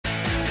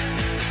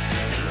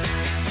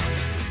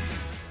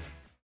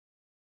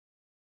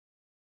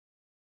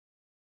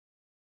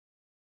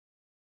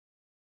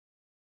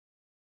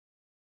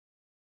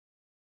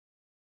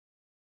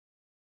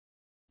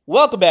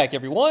Welcome back,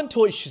 everyone.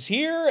 Toys is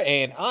here,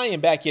 and I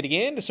am back yet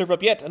again to serve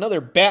up yet another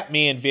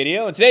Batman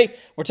video. And today,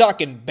 we're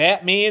talking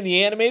Batman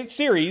the Animated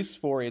Series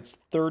for its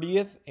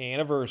 30th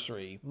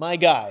anniversary. My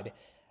God,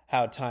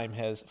 how time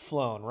has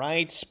flown,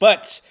 right?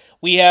 But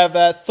we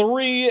have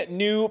three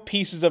new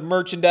pieces of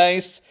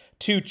merchandise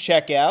to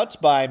check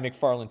out by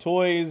McFarlane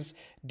Toys,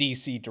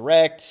 DC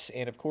Direct,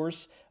 and of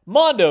course,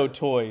 Mondo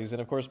Toys.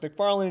 And of course,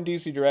 McFarlane and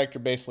DC Direct are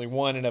basically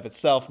one in of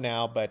itself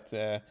now, but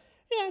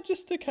yeah,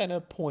 just to kind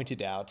of point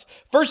it out.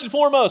 First and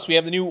foremost, we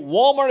have the new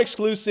Walmart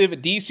exclusive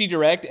DC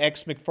Direct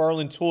X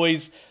McFarlane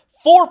Toys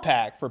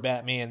 4-pack for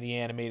Batman the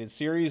Animated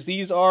Series.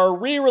 These are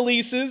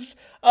re-releases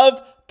of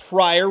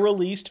prior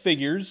released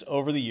figures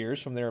over the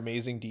years from their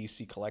amazing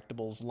DC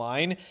Collectibles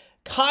line.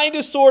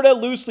 Kinda, sorta,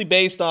 loosely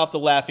based off the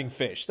Laughing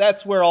Fish.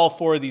 That's where all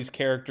four of these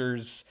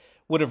characters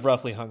would have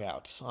roughly hung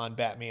out on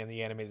Batman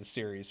the Animated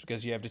Series,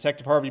 because you have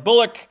Detective Harvey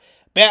Bullock,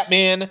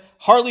 Batman,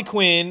 Harley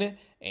Quinn,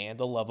 and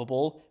the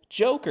lovable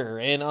Joker.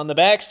 And on the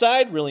back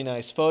side, really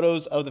nice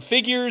photos of the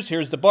figures.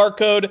 Here's the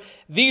barcode.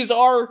 These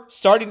are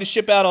starting to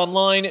ship out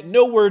online.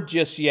 No word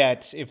just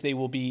yet if they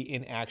will be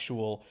in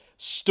actual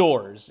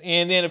stores.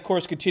 And then, of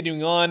course,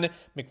 continuing on,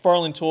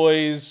 McFarlane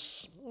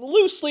Toys,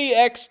 loosely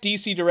ex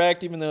DC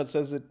Direct, even though it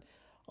says it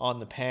on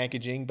the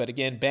packaging. But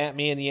again,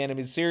 Batman the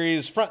Animated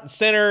Series, front and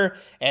center.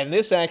 And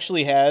this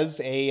actually has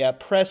a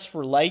press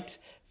for light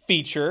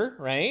feature,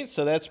 right?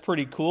 So that's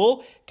pretty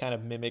cool. Kind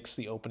of mimics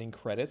the opening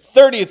credits.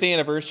 30th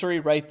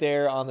anniversary right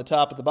there on the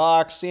top of the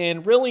box,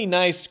 and really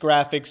nice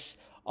graphics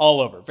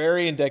all over.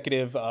 Very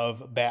indicative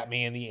of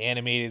Batman the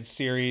Animated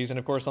Series. And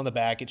of course, on the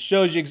back, it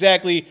shows you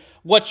exactly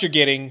what you're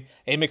getting.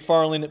 A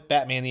McFarlane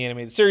Batman the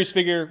Animated Series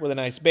figure with a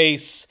nice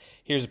base.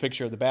 Here's a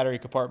picture of the battery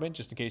compartment,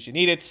 just in case you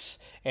need it.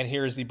 And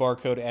here's the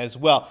barcode as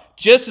well.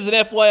 Just as an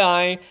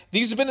FYI,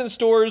 these have been in the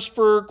stores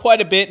for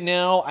quite a bit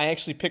now. I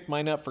actually picked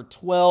mine up for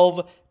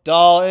 $13,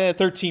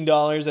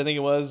 I think it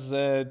was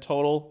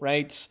total,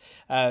 right?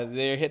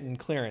 They're hitting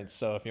clearance,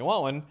 so if you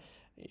want one,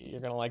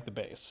 you're going to like the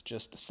base,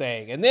 just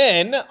saying. And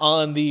then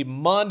on the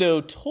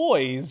Mondo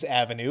Toys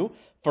avenue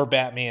for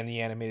Batman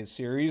the Animated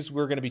Series,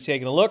 we're going to be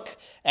taking a look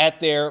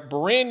at their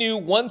brand new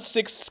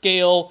 1/6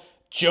 scale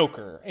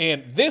Joker.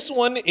 And this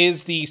one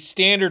is the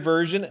standard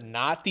version,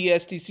 not the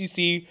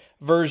SDCC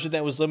version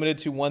that was limited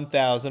to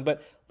 1,000.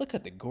 But look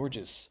at the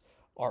gorgeous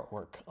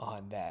artwork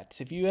on that.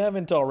 If you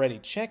haven't already,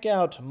 check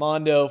out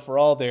Mondo for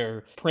all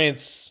their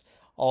prints,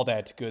 all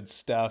that good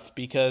stuff.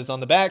 Because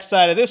on the back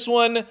side of this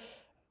one,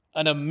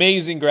 an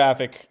amazing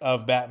graphic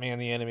of Batman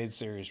the Animated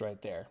Series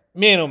right there.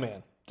 Man, oh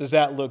man, does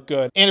that look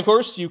good. And of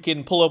course, you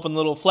can pull open the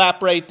little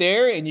flap right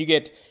there, and you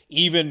get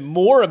even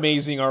more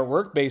amazing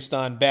artwork based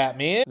on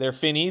Batman. They're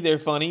finny, they're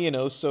funny, and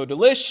oh so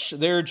delish.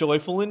 They're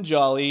joyful and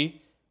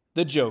jolly,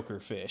 the Joker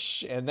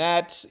fish. And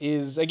that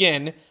is,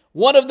 again,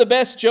 one of the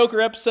best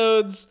Joker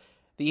episodes.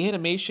 The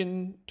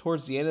animation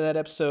towards the end of that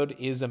episode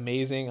is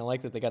amazing. I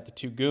like that they got the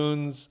two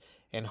goons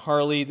and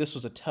Harley. This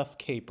was a tough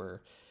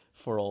caper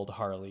for old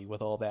Harley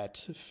with all that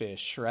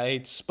fish,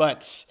 right?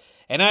 But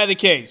in either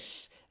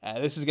case,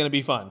 this is going to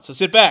be fun. So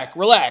sit back,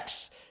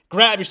 relax,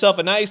 grab yourself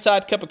a nice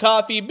hot cup of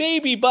coffee,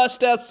 maybe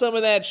bust out some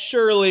of that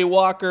Shirley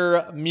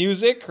Walker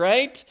music,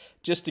 right?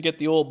 Just to get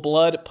the old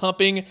blood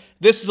pumping.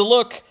 This is a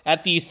look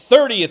at the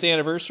 30th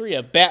anniversary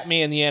of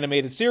Batman the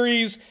Animated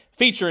Series,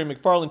 featuring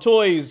McFarlane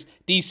Toys,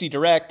 DC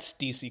Direct,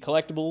 DC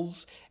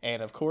Collectibles,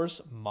 and of course,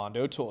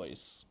 Mondo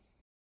Toys.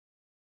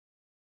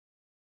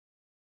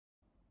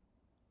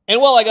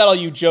 And while I got all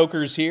you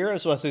jokers here, I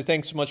just want to say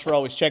thanks so much for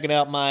always checking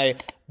out my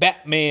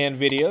Batman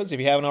videos. If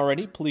you haven't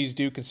already, please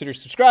do consider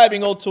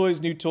subscribing. Old toys,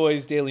 new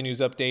toys, daily news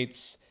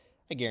updates.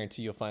 I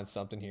guarantee you'll find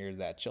something here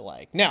that you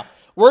like. Now,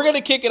 we're going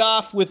to kick it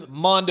off with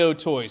Mondo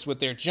Toys, with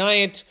their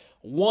giant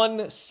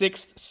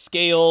 1/6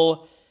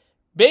 scale.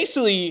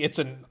 Basically, it's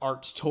an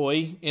art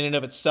toy in and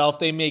of itself.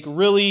 They make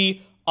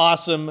really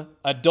awesome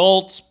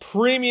adult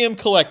premium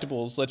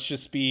collectibles. Let's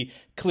just be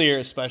clear,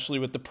 especially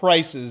with the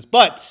prices.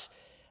 But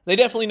they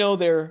definitely know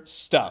their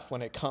stuff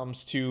when it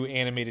comes to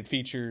animated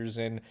features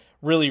and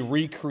really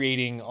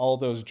recreating all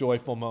those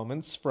joyful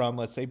moments from,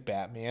 let's say,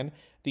 Batman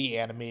the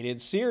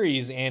Animated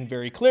Series. And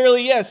very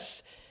clearly,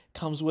 yes,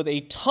 comes with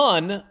a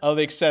ton of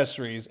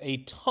accessories, a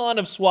ton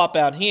of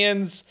swap-out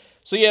hands.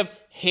 So you have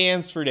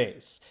hands for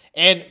days.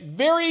 And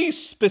very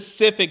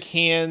specific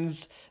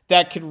hands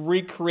that could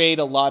recreate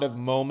a lot of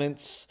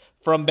moments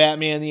from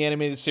Batman the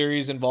Animated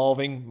Series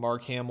involving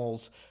Mark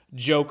Hamill's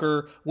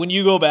Joker. When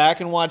you go back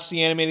and watch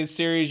the animated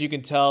series, you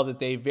can tell that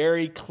they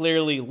very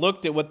clearly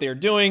looked at what they're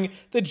doing,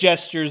 the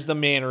gestures, the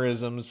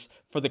mannerisms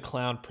for the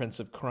Clown Prince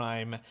of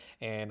Crime.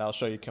 And I'll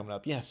show you coming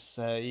up. Yes,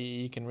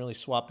 you can really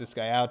swap this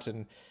guy out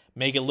and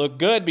make it look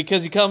good,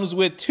 because he comes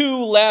with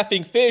two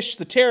laughing fish,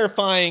 the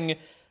terrifying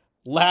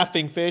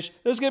laughing fish.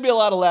 There's going to be a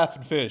lot of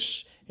laughing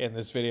fish in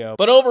this video.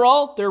 But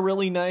overall, they're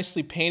really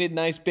nicely painted,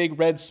 nice big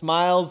red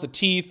smiles, the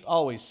teeth,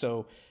 always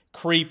so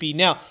creepy.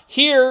 Now,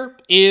 here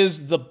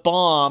is the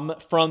bomb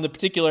from the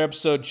particular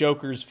episode,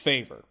 Joker's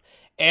Favor.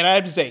 And I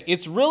have to say,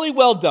 it's really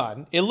well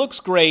done. It looks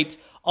great.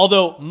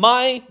 Although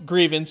my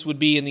grievance would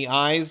be in the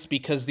eyes,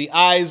 because the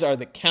eyes are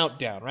the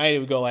countdown, right? It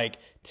would go like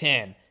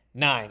 10,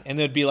 9, and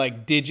there'd be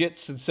like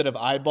digits instead of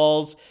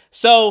eyeballs.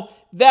 So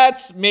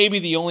that's maybe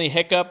the only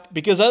hiccup,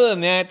 because other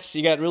than that,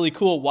 you got really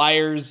cool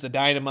wires, the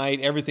dynamite,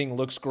 everything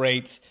looks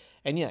great.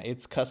 And yeah,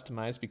 it's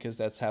customized because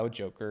that's how a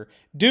Joker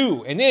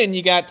do. And then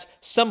you got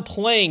some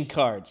playing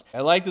cards.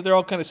 I like that they're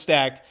all kind of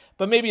stacked,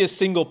 but maybe a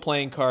single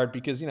playing card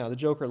because, you know, the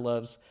Joker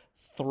loves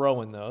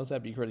throwing those.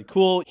 That'd be pretty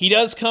cool. He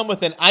does come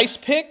with an ice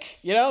pick,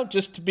 you know,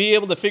 just to be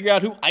able to figure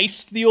out who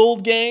iced the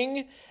old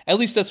gang. At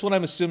least that's what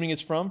I'm assuming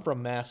it's from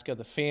Mask of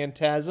the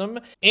Phantasm.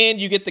 And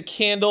you get the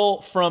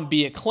candle from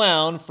Be a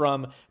Clown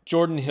from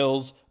Jordan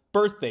Hill's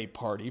birthday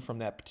party from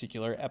that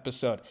particular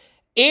episode.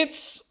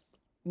 It's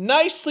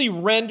nicely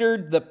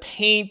rendered. The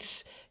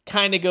paint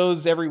kind of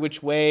goes every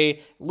which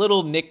way.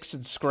 Little nicks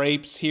and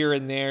scrapes here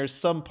and there.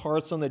 Some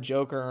parts on the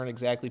Joker aren't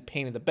exactly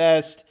painted the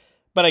best,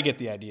 but I get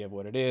the idea of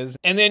what it is.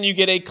 And then you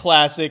get a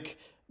classic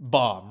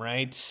bomb,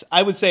 right?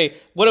 I would say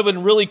would have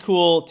been really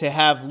cool to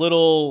have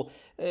little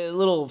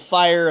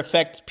fire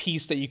effect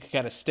piece that you could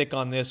kind of stick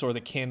on this, or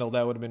the candle.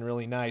 That would have been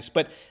really nice.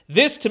 But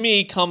this to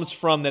me comes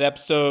from that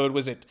episode,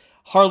 was it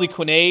Harley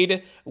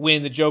Quinn,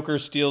 when the Joker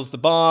steals the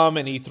bomb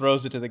and he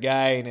throws it to the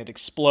guy and it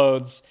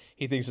explodes.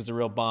 He thinks it's a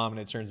real bomb and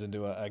it turns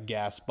into a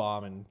gas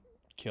bomb and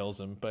kills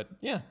him. But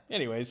yeah,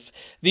 anyways,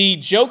 the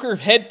Joker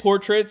head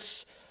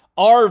portraits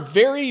are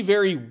very,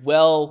 very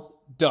well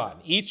done.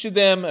 Each of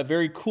them a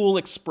very cool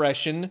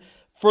expression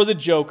for the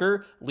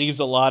Joker, leaves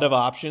a lot of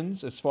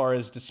options as far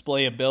as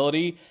display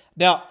ability.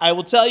 Now, I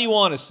will tell you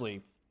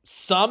honestly,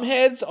 some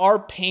heads are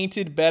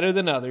painted better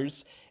than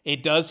others.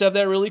 It does have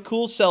that really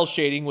cool cell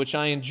shading, which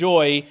I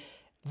enjoy.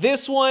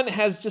 This one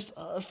has just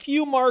a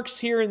few marks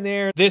here and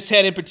there. This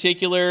head in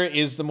particular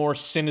is the more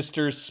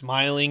sinister,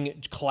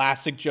 smiling,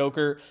 classic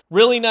Joker.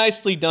 Really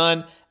nicely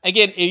done.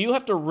 Again, you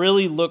have to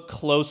really look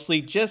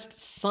closely. Just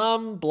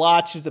some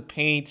blotches of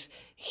paint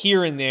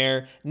here and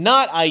there.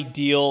 Not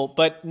ideal,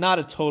 but not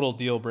a total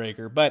deal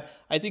breaker. But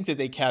I think that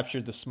they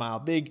captured the smile.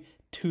 Big,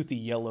 toothy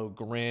yellow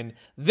grin.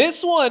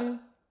 This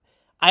one,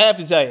 I have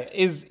to tell you,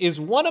 is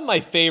one of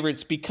my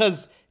favorites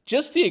because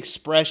just the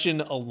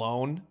expression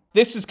alone.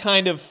 This is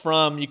kind of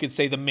from, you could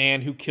say, The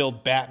Man Who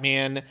Killed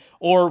Batman,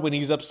 or when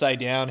he's upside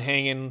down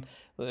hanging,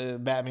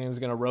 Batman's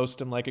going to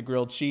roast him like a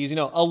grilled cheese. You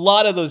know, a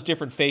lot of those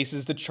different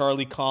faces, the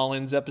Charlie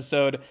Collins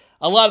episode,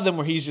 a lot of them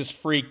where he's just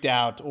freaked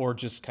out or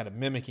just kind of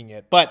mimicking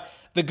it. But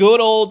the good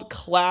old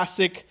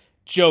classic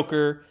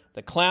Joker,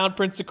 the clown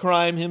prince of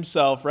crime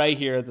himself right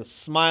here, the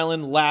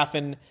smiling,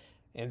 laughing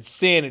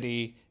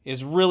insanity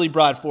is really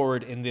brought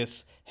forward in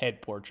this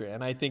head portrait.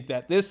 And I think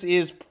that this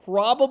is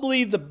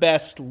probably the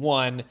best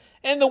one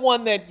and the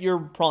one that you're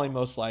probably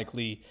most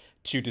likely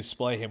to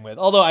display him with.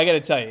 Although I got to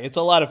tell you, it's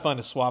a lot of fun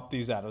to swap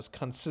these out. I was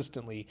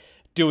consistently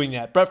doing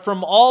that. But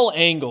from all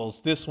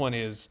angles, this one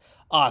is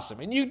awesome.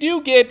 And you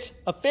do get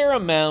a fair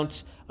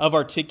amount of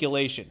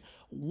articulation.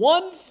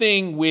 One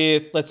thing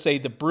with, let's say,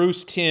 the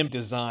Bruce Timm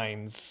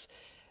designs,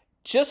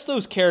 just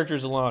those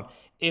characters alone,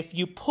 if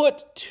you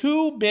put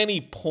too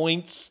many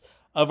points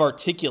of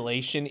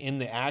articulation in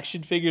the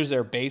action figures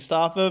they're based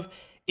off of,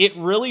 it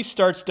really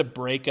starts to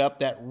break up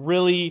that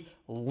really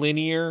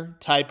linear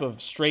type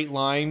of straight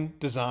line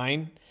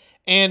design.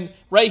 And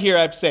right here,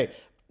 I have to say,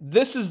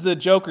 this is the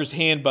Joker's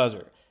hand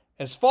buzzer.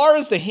 As far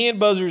as the hand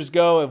buzzers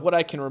go, of what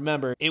I can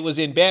remember, it was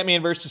in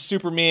Batman vs.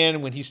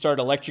 Superman when he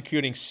started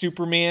electrocuting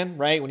Superman,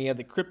 right? When he had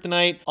the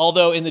kryptonite.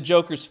 Although in the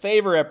Joker's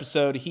Favor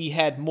episode, he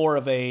had more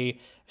of a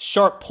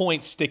sharp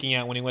point sticking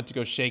out when he went to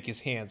go shake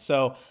his hand.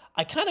 So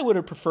I kind of would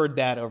have preferred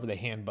that over the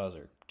hand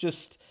buzzer,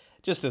 just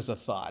as a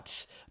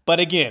thought. But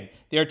again,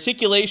 the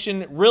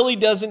articulation really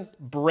doesn't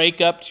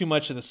break up too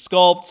much of the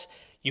sculpt.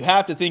 You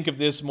have to think of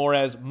this more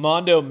as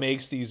Mondo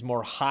makes these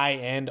more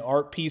high-end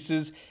art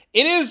pieces.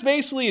 It is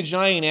basically a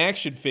giant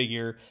action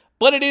figure,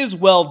 but it is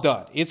well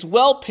done. It's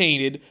well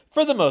painted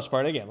for the most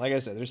part. Again, like I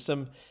said, there's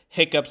some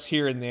hiccups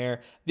here and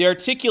there. The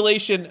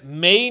articulation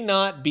may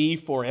not be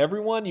for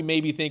everyone. You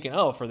may be thinking,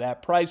 oh, for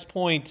that price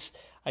point,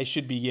 I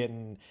should be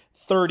getting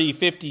 30,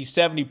 50,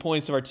 70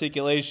 points of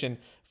articulation.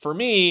 For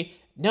me,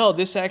 no,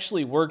 this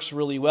actually works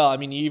really well. I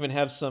mean, you even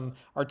have some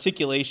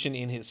articulation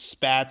in his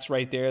spats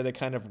right there that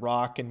kind of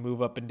rock and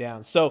move up and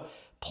down. So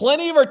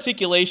plenty of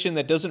articulation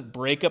that doesn't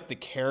break up the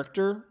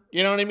character,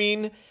 you know what I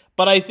mean?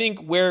 But I think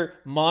where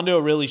Mondo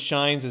really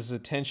shines is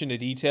attention to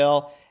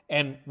detail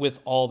and with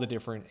all the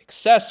different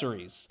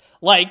accessories.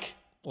 Like,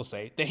 we'll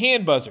say, the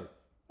hand buzzer.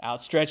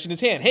 Outstretching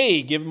his hand.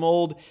 Hey, give him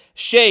old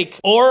shake.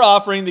 Or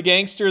offering the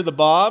gangster the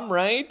bomb,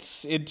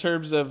 right? In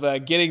terms of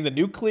getting the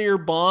nuclear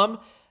bomb.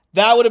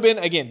 That would have been,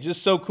 again,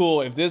 just so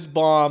cool if this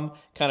bomb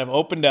kind of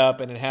opened up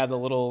and it had the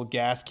little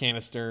gas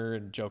canister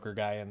and Joker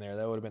guy in there.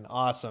 That would have been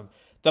awesome.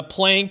 The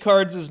playing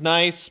cards is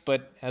nice,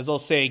 but as I'll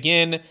say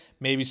again,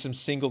 maybe some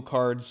single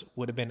cards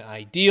would have been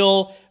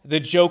ideal. The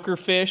Joker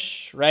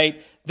fish,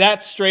 right?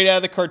 That's straight out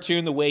of the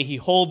cartoon, the way he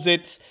holds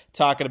it,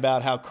 talking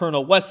about how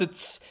Colonel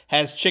Wessex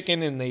has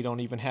chicken and they don't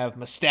even have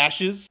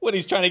mustaches when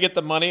he's trying to get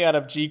the money out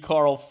of G.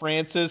 Carl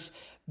Francis.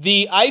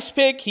 The ice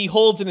pick he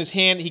holds in his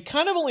hand, he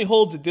kind of only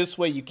holds it this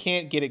way. You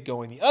can't get it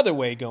going the other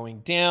way, going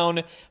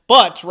down.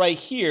 But right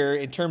here,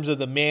 in terms of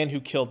the man who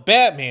killed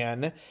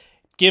Batman,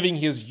 giving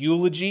his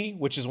eulogy,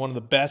 which is one of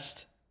the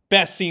best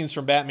scenes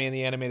from Batman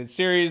the Animated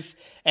Series,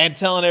 and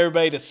telling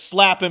everybody to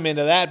slap him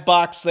into that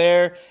box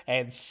there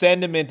and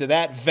send him into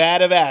that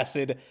vat of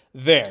acid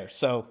there.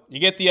 So you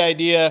get the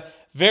idea.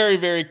 Very,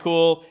 very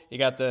cool. You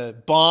got the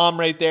bomb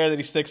right there that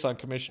he sticks on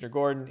Commissioner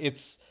Gordon.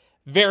 It's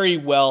very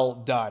well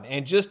done.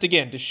 And just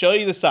again, to show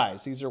you the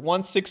size, these are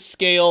 1/6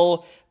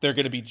 scale. They're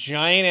going to be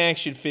giant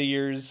action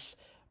figures,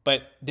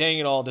 but dang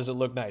it all, does it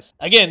look nice.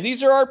 Again,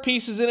 these are art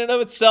pieces in and of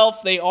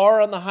itself. They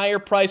are on the higher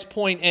price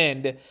point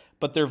end,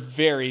 but they're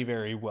very,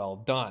 very well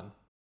done.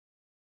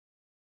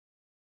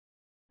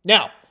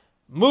 Now,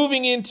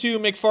 moving into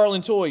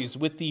McFarlane Toys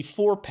with the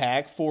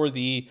 4-pack for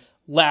the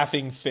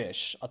Laughing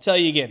Fish. I'll tell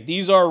you again,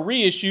 these are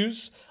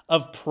reissues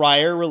of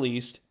prior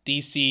released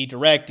DC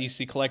Direct,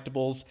 DC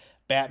Collectibles,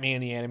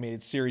 Batman the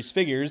Animated Series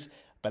figures,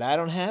 but I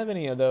don't have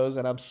any of those,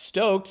 and I'm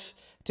stoked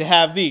to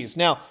have these.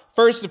 Now,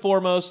 first and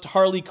foremost,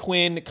 Harley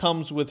Quinn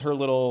comes with her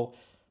little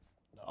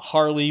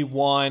Harley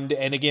wand,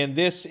 and again,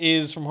 this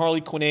is from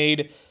Harley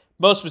Quinnade.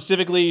 Most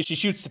specifically, she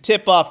shoots the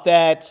tip off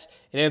that,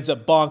 it ends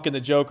up bonking the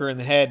Joker in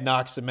the head,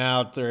 knocks him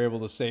out, they're able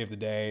to save the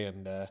day,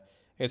 and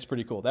it's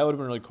pretty cool. That would have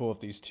been really cool if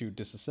these two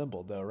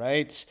disassembled, though,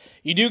 right?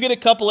 You do get a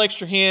couple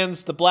extra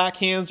hands. The black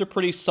hands are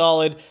pretty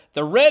solid.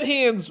 The red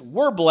hands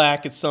were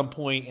black at some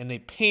point, and they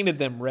painted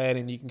them red,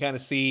 and you can kind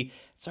of see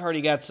it's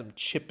already got some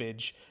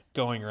chippage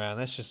going around.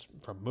 That's just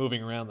from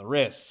moving around the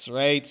wrists,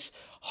 right?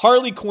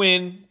 Harley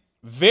Quinn,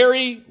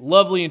 very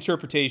lovely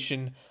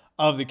interpretation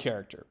of the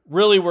character.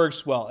 Really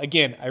works well.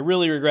 Again, I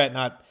really regret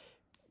not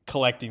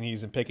collecting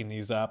these and picking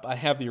these up. I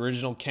have the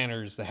original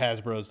Kenners, the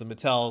Hasbros, the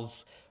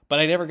Mattels, but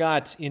I never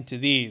got into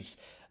these.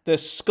 The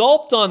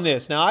sculpt on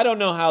this, now I don't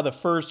know how the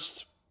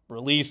first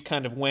release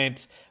kind of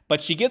went,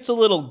 but she gets a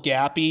little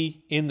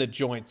gappy in the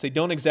joints. They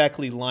don't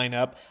exactly line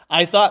up.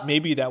 I thought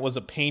maybe that was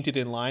a painted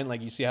in line,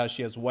 like you see how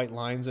she has white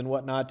lines and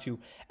whatnot to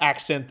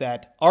accent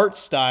that art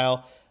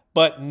style,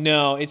 but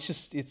no,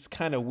 it's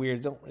kind of weird.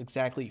 They don't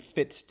exactly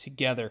fit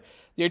together.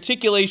 The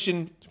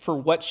articulation for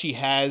what she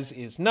has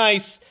is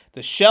nice.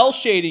 The shell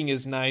shading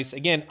is nice.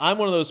 Again, I'm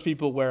one of those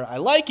people where I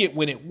like it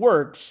when it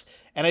works,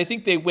 and I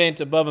think they went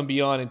above and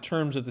beyond in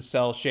terms of the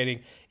cell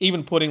shading,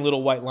 even putting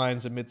little white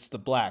lines amidst the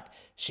black.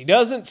 She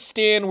doesn't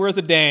stand worth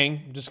a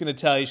dang. I'm just going to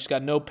tell you, she's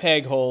got no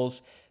peg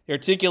holes. The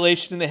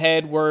articulation in the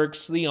head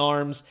works. The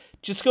arms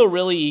just go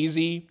really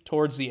easy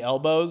towards the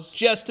elbows,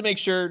 just to make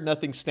sure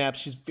nothing snaps.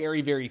 She's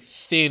very, very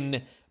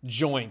thin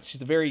joints.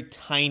 She's a very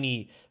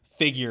tiny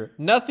figure.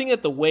 Nothing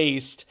at the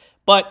waist,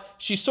 but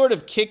she sort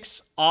of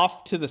kicks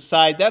off to the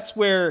side. That's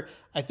where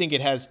I think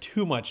it has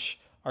too much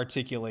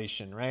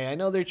articulation, right? I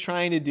know they're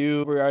trying to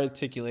do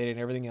articulated and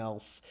everything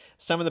else.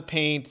 Some of the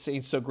paint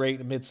ain't so great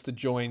amidst the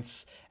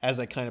joints, as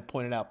I kind of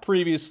pointed out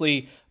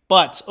previously,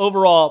 but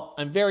overall,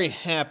 I'm very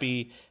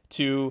happy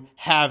to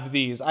have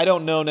these. I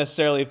don't know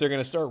necessarily if they're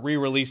going to start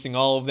re-releasing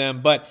all of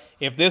them, but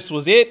if this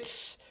was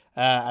it,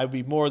 I'd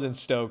be more than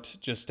stoked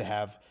just to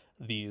have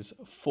these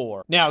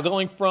 4. Now,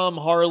 going from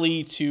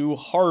Harley to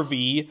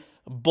Harvey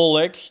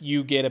Bullock,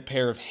 you get a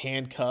pair of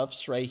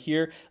handcuffs right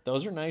here.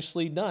 Those are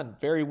nicely done,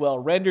 very well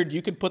rendered.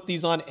 You can put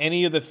these on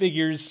any of the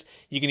figures.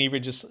 You can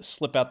even just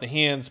slip out the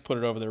hands, put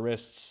it over the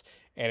wrists,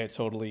 and it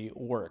totally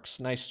works.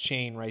 Nice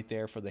chain right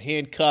there for the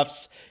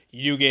handcuffs.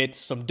 You get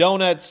some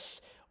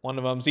donuts. One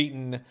of them's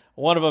eaten.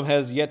 One of them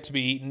has yet to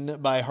be eaten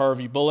by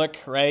Harvey Bullock,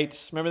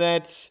 right? Remember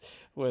that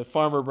with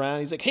Farmer Brown?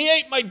 He's like, he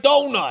ate my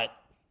donut.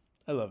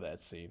 I love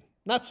that scene.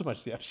 Not so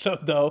much the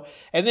episode, though.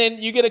 And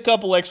then you get a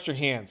couple extra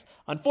hands.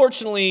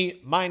 Unfortunately,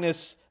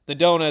 minus the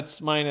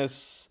donuts,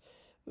 minus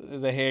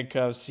the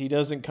handcuffs, he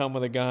doesn't come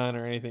with a gun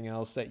or anything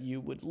else that you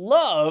would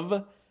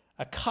love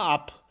a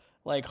cop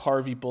like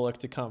Harvey Bullock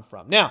to come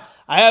from. Now,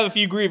 I have a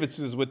few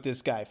grievances with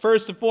this guy.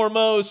 First and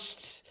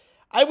foremost,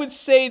 I would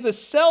say the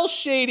cell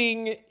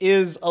shading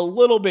is a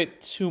little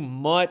bit too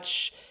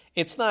much.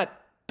 It's not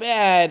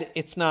bad,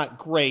 it's not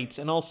great.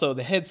 And also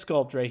the head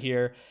sculpt right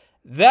here,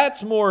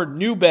 that's more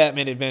New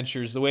Batman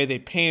Adventures, the way they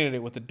painted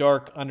it with the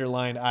dark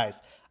underlined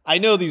eyes. I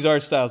know these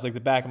art styles like the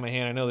back of my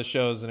hand. I know the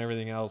shows and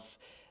everything else.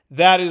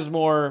 That is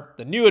more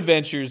the New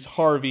Adventures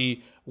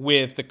Harvey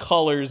with the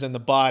colors and the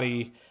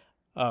body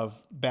of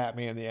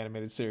Batman the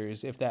Animated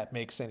Series, if that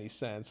makes any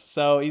sense.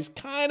 So he's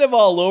kind of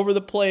all over the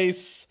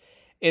place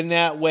in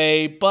that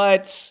way,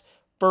 but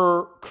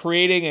for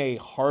creating a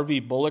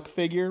Harvey Bullock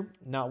figure,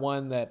 not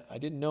one that I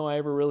didn't know I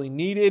ever really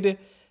needed.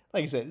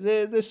 Like I said,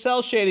 the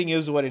cell shading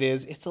is what it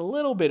is. It's a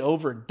little bit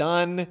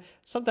overdone.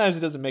 Sometimes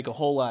it doesn't make a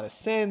whole lot of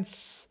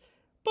sense,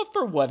 but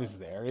for what is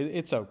there,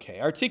 it's okay.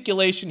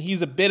 Articulation,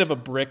 he's a bit of a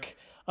brick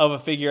of a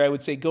figure. I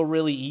would say go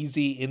really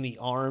easy in the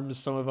arms.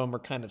 Some of them are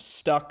kind of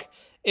stuck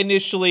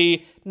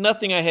initially.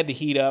 Nothing I had to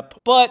heat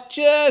up, but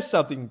just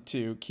something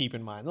to keep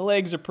in mind. The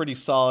legs are pretty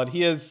solid.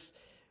 He has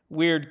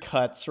weird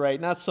cuts,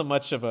 right? Not so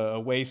much of a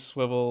waist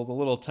swivel, the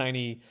little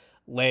tiny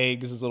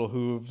legs, his little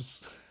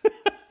hooves.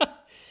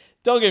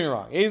 Don't get me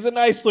wrong. He's a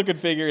nice looking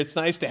figure. It's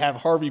nice to have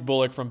Harvey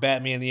Bullock from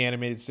Batman the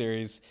Animated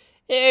Series.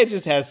 It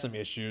just has some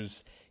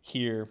issues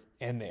here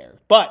and there.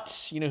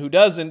 But, you know who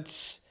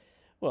doesn't?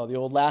 Well, the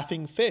old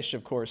laughing fish,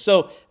 of course.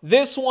 So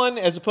this one,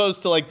 as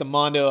opposed to like the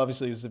Mondo,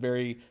 obviously is a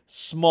very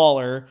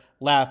smaller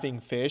laughing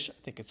fish. I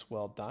think it's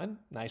well done.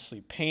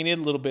 Nicely painted.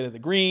 A little bit of the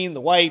green,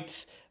 the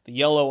white, the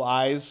yellow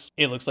eyes.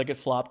 It looks like it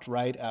flopped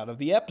right out of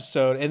the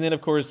episode. And then,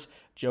 of course,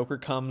 Joker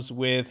comes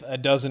with a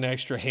dozen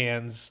extra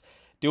hands,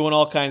 doing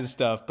all kinds of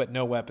stuff, but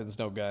no weapons,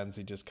 no guns.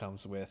 He just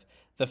comes with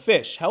the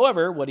fish.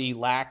 However, what he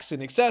lacks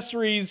in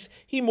accessories,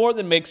 he more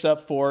than makes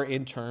up for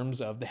in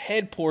terms of the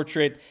head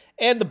portrait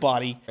and the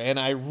body. And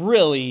I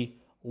really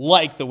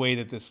like the way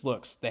that this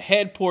looks. The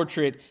head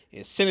portrait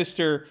is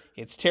sinister.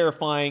 It's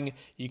terrifying.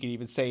 You could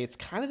even say it's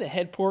kind of the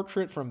head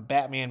portrait from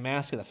Batman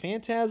Mask of the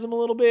Phantasm a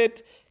little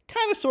bit.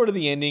 Kind of sort of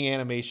the ending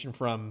animation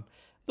from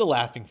the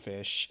Laughing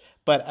Fish.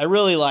 But I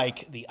really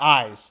like the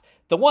eyes.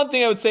 The one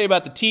thing I would say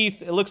about the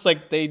teeth, it looks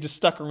like they just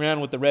stuck around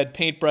with the red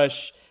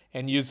paintbrush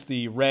and used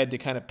the red to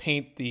kind of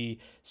paint the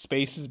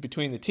spaces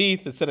between the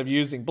teeth instead of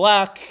using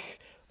black.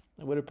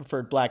 I would have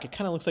preferred black. It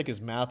kind of looks like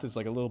his mouth is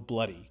like a little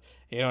bloody.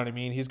 You know what I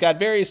mean? He's got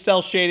various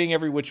cell shading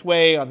every which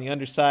way on the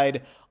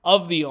underside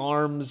of the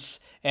arms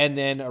and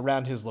then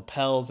around his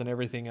lapels and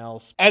everything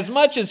else. As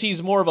much as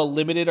he's more of a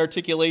limited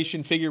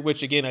articulation figure,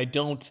 which again, I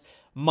don't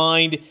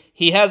mind,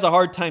 he has a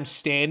hard time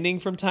standing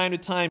from time to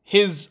time.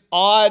 His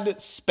odd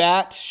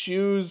spat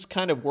shoes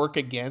kind of work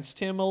against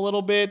him a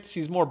little bit.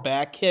 He's more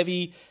back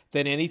heavy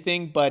than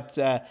anything, but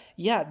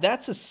yeah,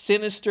 that's a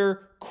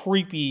sinister,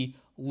 creepy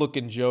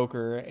looking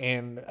Joker.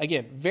 And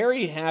again,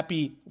 very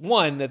happy,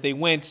 one, that they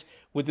went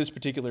with this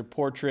particular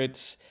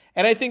portrait.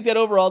 And I think that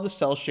overall the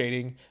cell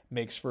shading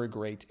makes for a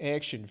great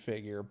action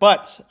figure.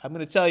 But I'm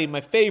going to tell you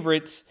my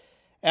favorite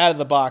out of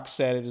the box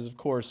set. It is, of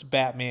course,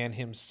 Batman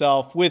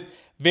himself with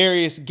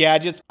various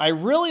gadgets. I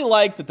really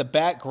like that the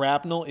bat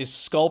grapnel is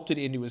sculpted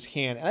into his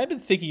hand. And I've been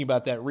thinking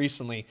about that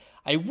recently.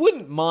 I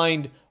wouldn't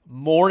mind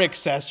more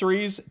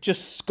accessories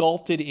just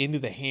sculpted into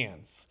the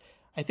hands.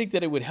 I think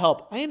that it would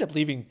help. I end up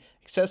leaving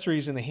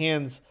accessories in the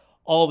hands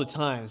all the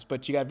times,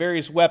 but you got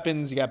various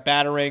weapons. You got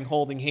Batarang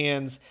holding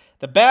hands.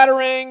 The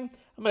Batarang,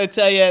 I'm going to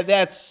tell you,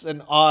 that's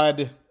an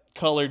odd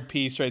colored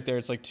piece right there.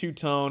 It's like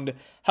two-toned.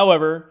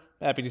 However,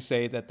 happy to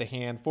say that the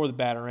hand for the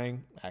Batarang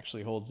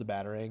actually holds the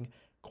Batarang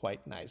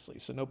quite nicely,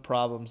 so no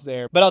problems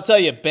there. But I'll tell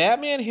you,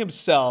 Batman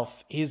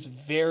himself is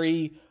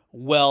very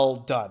well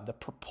done. The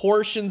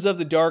proportions of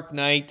the Dark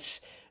Knight,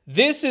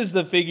 this is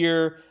the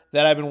figure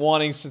that I've been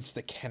wanting since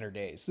the Kenner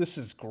days. This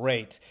is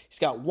great. He's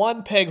got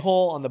one peg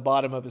hole on the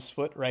bottom of his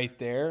foot right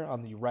there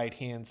on the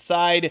right-hand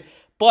side.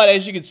 But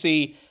as you can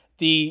see,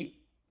 the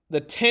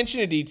attention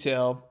to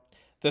detail,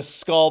 the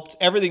sculpt,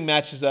 everything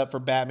matches up for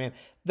Batman.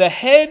 The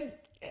head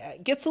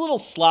gets a little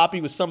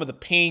sloppy with some of the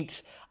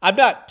paint. I'm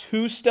not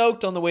too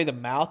stoked on the way the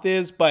mouth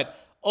is, but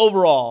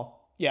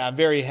overall, yeah, I'm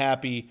very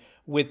happy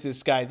with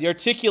this guy. The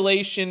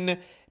articulation,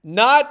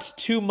 not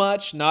too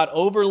much, not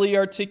overly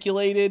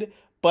articulated,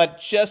 but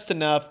just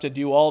enough to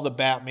do all the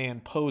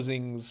Batman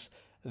posings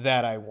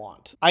that I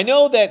want. I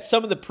know that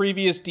some of the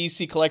previous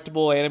DC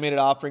collectible animated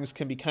offerings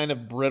can be kind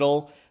of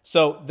brittle,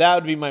 so that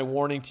would be my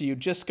warning to you.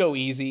 Just go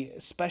easy,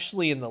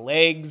 especially in the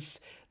legs.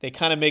 They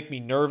kind of make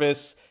me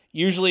nervous.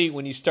 Usually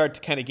when you start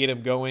to kind of get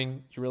them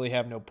going, you really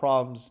have no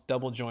problems.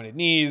 Double jointed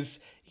knees,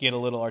 you get a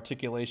little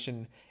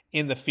articulation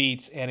in the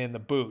feet and in the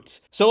boots.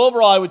 So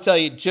overall, I would tell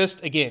you,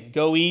 just again,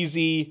 go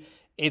easy.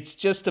 It's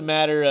just a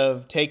matter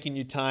of taking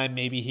your time,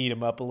 maybe heat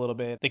them up a little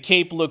bit. The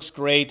cape looks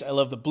great. I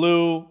love the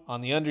blue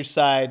on the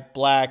underside,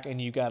 black, and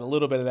you got a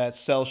little bit of that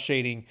cell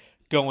shading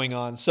going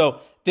on.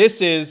 So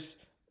this is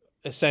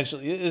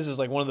essentially, this is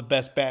like one of the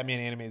best Batman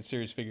animated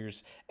series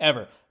figures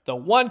ever. The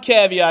one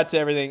caveat to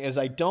everything is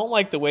I don't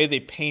like the way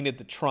they painted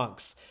the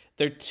trunks.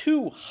 They're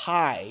too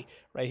high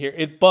right here.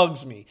 It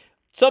bugs me.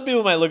 Some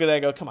people might look at that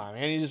and go, come on,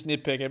 man, you're just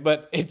nitpicking.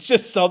 But it's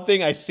just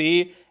something I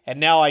see, and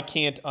now I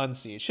can't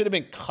unsee. It should have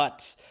been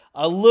cut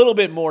a little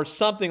bit more,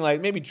 something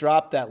like maybe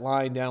drop that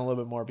line down a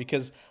little bit more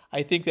because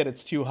I think that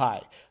it's too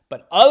high.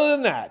 But other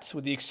than that,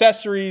 with the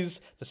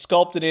accessories, the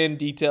sculpted in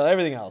detail,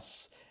 everything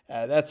else,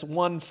 that's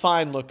one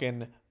fine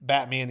looking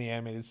Batman the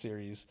Animated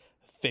Series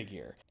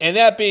figure. And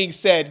that being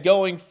said,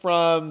 going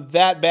from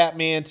that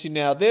Batman to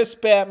now this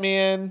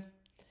Batman,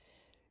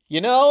 you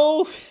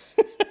know,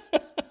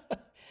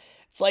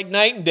 it's like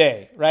night and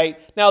day, right?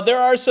 Now, there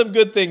are some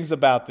good things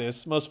about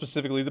this, most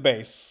specifically the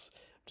base.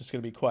 Just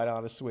going to be quite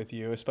honest with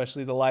you,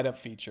 especially the light up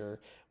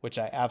feature, which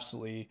I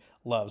absolutely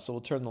love. So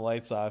we'll turn the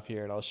lights off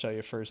here and I'll show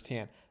you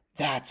firsthand.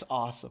 That's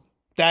awesome.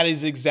 That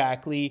is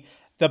exactly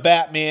the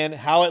Batman,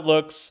 how it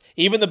looks.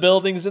 Even the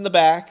buildings in the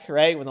back,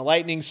 right? When the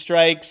lightning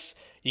strikes,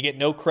 you get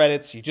no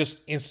credits. You just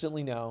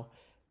instantly know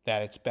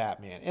that it's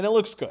Batman. And it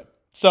looks good.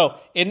 So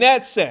in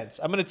that sense,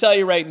 I'm going to tell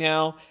you right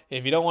now,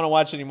 if you don't want to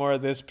watch any more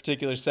of this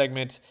particular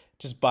segment,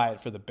 just buy it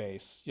for the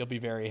base. You'll be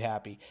very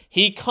happy.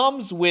 He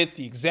comes with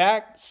the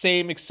exact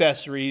same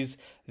accessories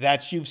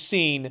that you've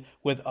seen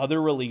with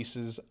other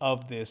releases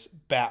of this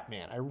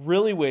Batman. I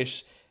really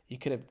wish you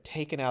could have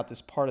taken out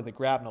this part of the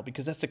grapnel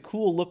because that's a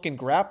cool looking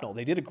grapnel.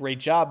 They did a great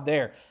job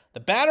there.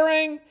 The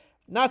Batarang,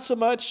 not so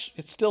much.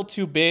 It's still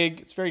too big.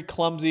 It's very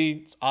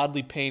clumsy. It's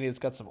oddly painted. It's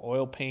got some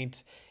oil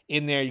paint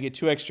in there. You get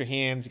 2 extra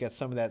hands. You got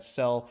some of that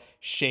cell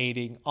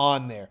shading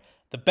on there.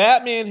 The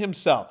Batman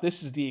himself,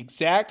 this is the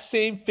exact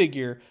same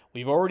figure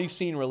we've already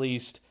seen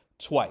released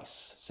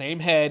twice. Same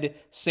head,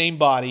 same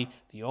body.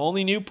 The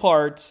only new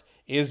part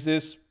is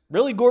this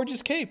really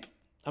gorgeous cape.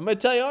 I'm going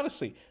to tell you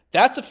honestly,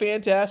 that's a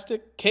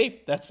fantastic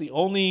cape. That's the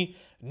only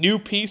new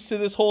piece to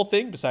this whole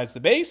thing besides the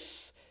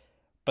base,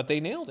 but they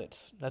nailed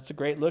it. That's a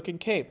great looking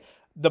cape.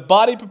 The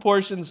body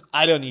proportions,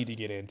 I don't need to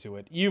get into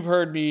it. You've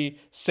heard me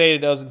say it a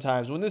dozen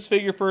times. When this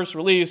figure first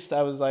released,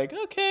 I was like,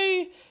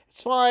 okay,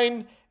 it's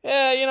fine.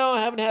 Yeah, you know,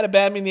 I haven't had a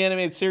Batman the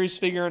Animated Series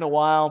figure in a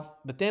while.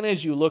 But then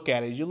as you look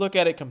at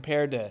it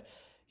compared to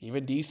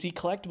even DC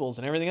collectibles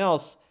and everything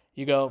else,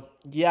 you go,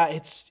 yeah,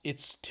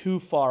 it's too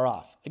far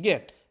off.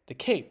 Again, the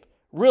cape,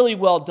 really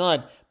well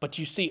done. But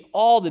you see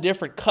all the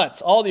different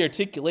cuts, all the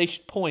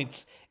articulation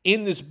points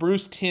in this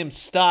Bruce Timm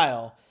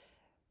style,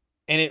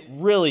 and it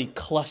really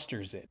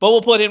clusters it. But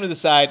we'll put him to the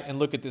side and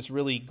look at this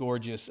really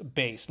gorgeous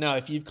base. Now,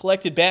 if you've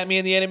collected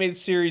Batman the Animated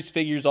Series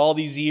figures all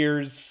these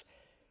years,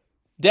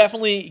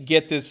 definitely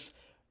get this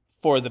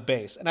for the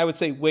base. And I would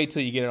say wait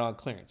till you get it on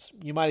clearance.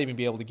 You might even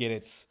be able to get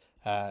it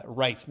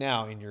right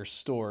now in your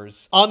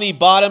stores. On the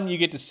bottom, you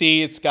get to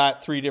see it's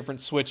got 3 different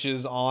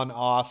switches, on,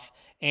 off,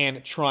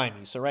 and try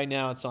me. So right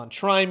now it's on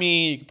try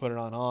me. You can put it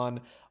on,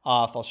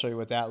 off. I'll show you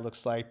what that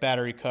looks like.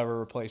 Battery cover,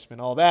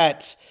 replacement, all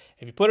that.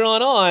 If you put it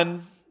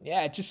on,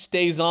 yeah, it just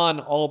stays on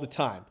all the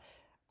time.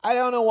 I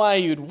don't know why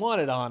you'd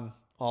want it on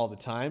all the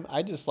time.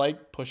 I just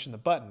like pushing the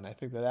button. I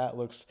think that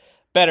looks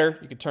better.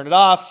 You can turn it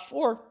off,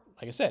 or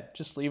like I said,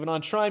 just leave it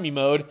on try me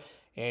mode,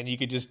 and you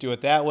could just do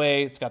it that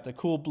way. It's got the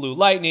cool blue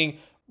lightning,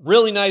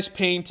 really nice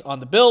paint on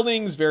the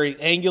buildings, very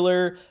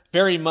angular,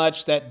 very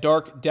much that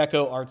dark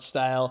deco art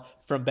style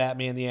from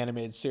Batman the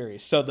Animated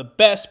Series. So the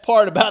best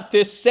part about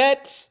this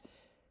set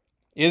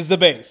is the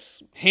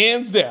base.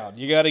 Hands down,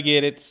 you got to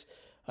get it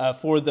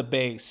for the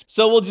base.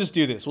 So we'll just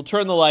do this. We'll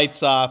turn the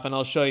lights off, and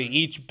I'll show you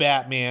each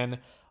Batman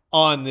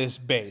on this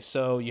base.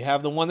 So you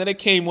have the one that it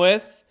came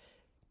with.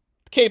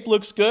 The cape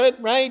looks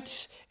good,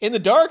 right? In the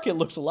dark, it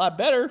looks a lot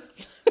better.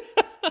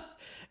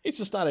 It's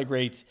just not a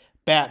great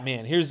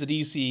Batman. Here's the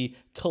DC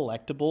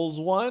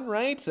Collectibles one,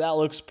 right? That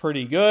looks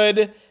pretty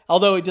good,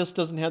 although it just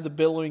doesn't have the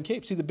billowing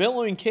cape. See, the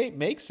billowing cape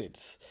makes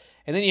it.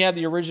 And then you have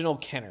the original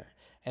Kenner.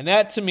 And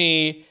that, to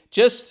me,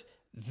 just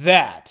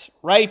that,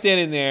 right then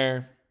and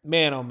there,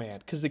 man, oh man,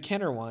 because the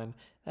Kenner one,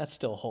 that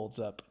still holds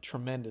up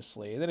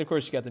tremendously. And then, of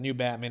course, you got the new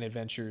Batman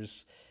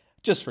Adventures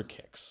just for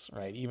kicks,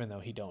 right? Even though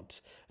he don't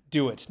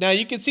do it. Now,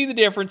 you can see the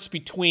difference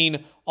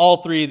between all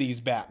 3 of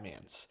these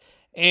Batmans.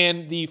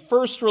 And the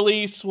first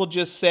release, we'll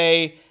just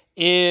say,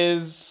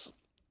 is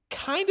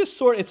kind of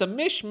it's a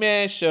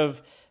mishmash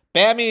of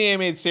Batman the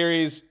Animated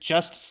Series,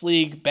 Justice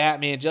League,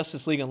 Batman,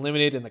 Justice League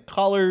Unlimited, and the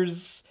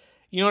colors.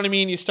 You know what I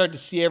mean? You start to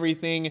see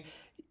everything.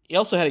 He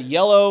also had a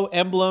yellow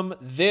emblem.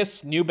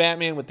 This new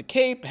Batman with the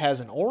cape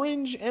has an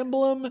orange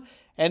emblem.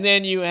 And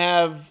then you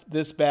have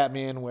this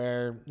Batman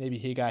where maybe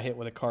he got hit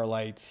with a car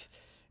light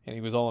and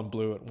he was all in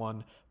blue at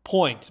one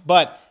point.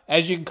 But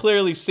as you can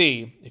clearly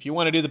see, if you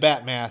want to do the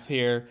bat math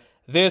here,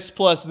 this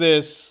plus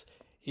this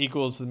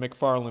equals the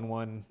McFarlane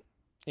one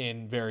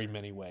in very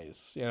many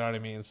ways. You know what I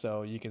mean?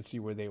 So you can see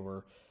where they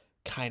were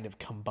kind of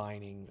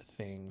combining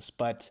things.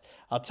 But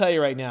I'll tell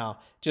you right now,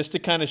 just to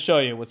kind of show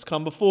you what's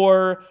come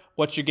before,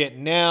 what you're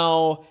getting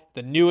now,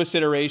 the newest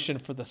iteration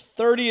for the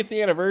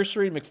 30th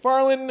anniversary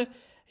McFarlane,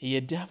 you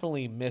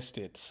definitely missed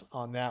it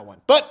on that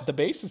one. But the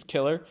base is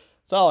killer.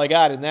 That's all I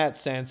got in that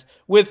sense.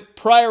 With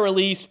prior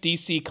release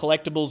DC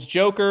Collectibles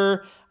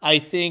Joker, I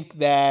think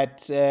that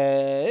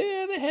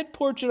the head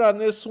portrait on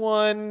this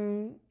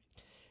one,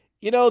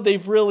 you know,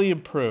 they've really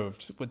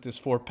improved with this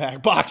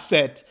 4-pack box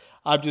set.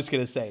 I'm just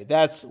going to say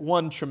that's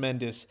one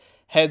tremendous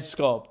head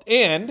sculpt.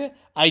 And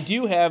I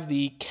do have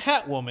the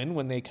Catwoman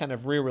when they kind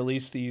of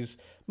re-released these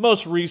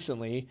most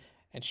recently,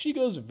 and she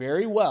goes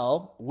very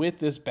well with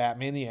this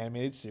Batman the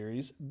Animated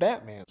Series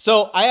Batman.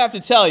 So I have to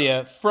tell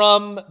you,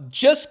 from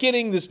just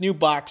getting this new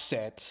box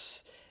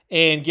set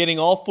and getting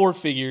all 4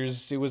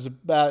 figures, it was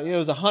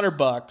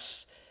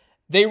 $100.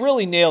 They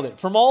really nailed it.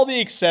 From all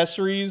the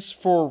accessories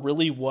for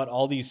really what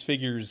all these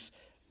figures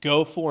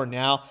go for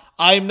now,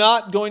 I'm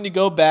not going to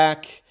go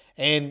back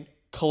and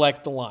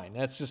collect the line.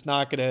 That's just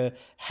not going to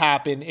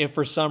happen. If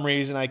for some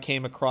reason I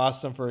came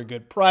across them for a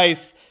good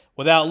price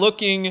without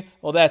looking,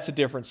 well, that's a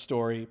different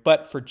story.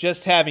 But for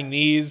just having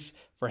these,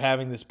 for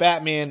having this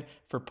Batman,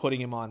 for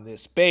putting him on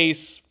this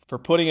base, for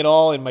putting it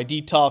all in my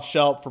DTOF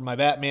shelf for my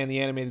Batman the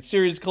Animated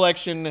Series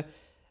collection,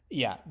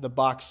 yeah, the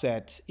box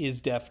set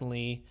is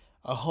definitely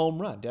a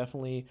home run.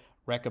 Definitely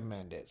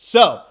recommend it.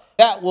 So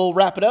that will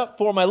wrap it up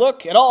for my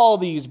look at all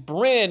these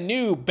brand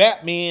new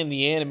Batman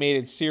the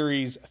Animated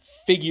Series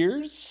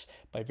figures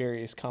by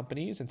various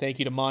companies. And thank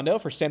you to Mondo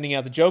for sending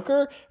out the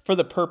Joker for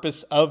the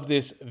purpose of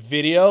this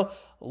video.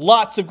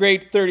 Lots of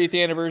great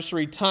 30th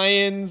anniversary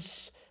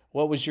tie-ins.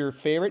 What was your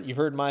favorite? You've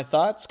heard my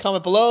thoughts.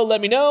 Comment below. Let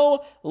me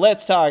know.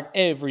 Let's talk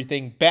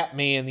everything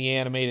Batman the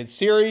Animated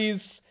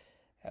Series.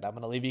 And I'm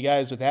going to leave you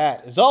guys with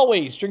that. As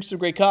always, drink some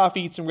great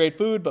coffee, eat some great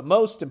food, but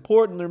most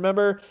importantly,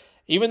 remember,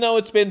 even though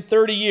it's been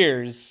 30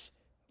 years,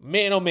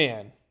 man, oh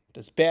man,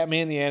 does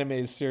Batman the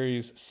Animated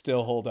Series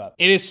still hold up?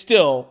 It is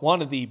still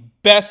one of the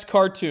best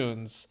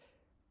cartoons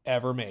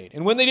ever made.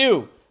 And when they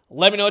do,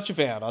 let me know what you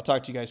found. I'll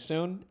talk to you guys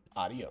soon.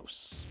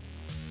 Adios.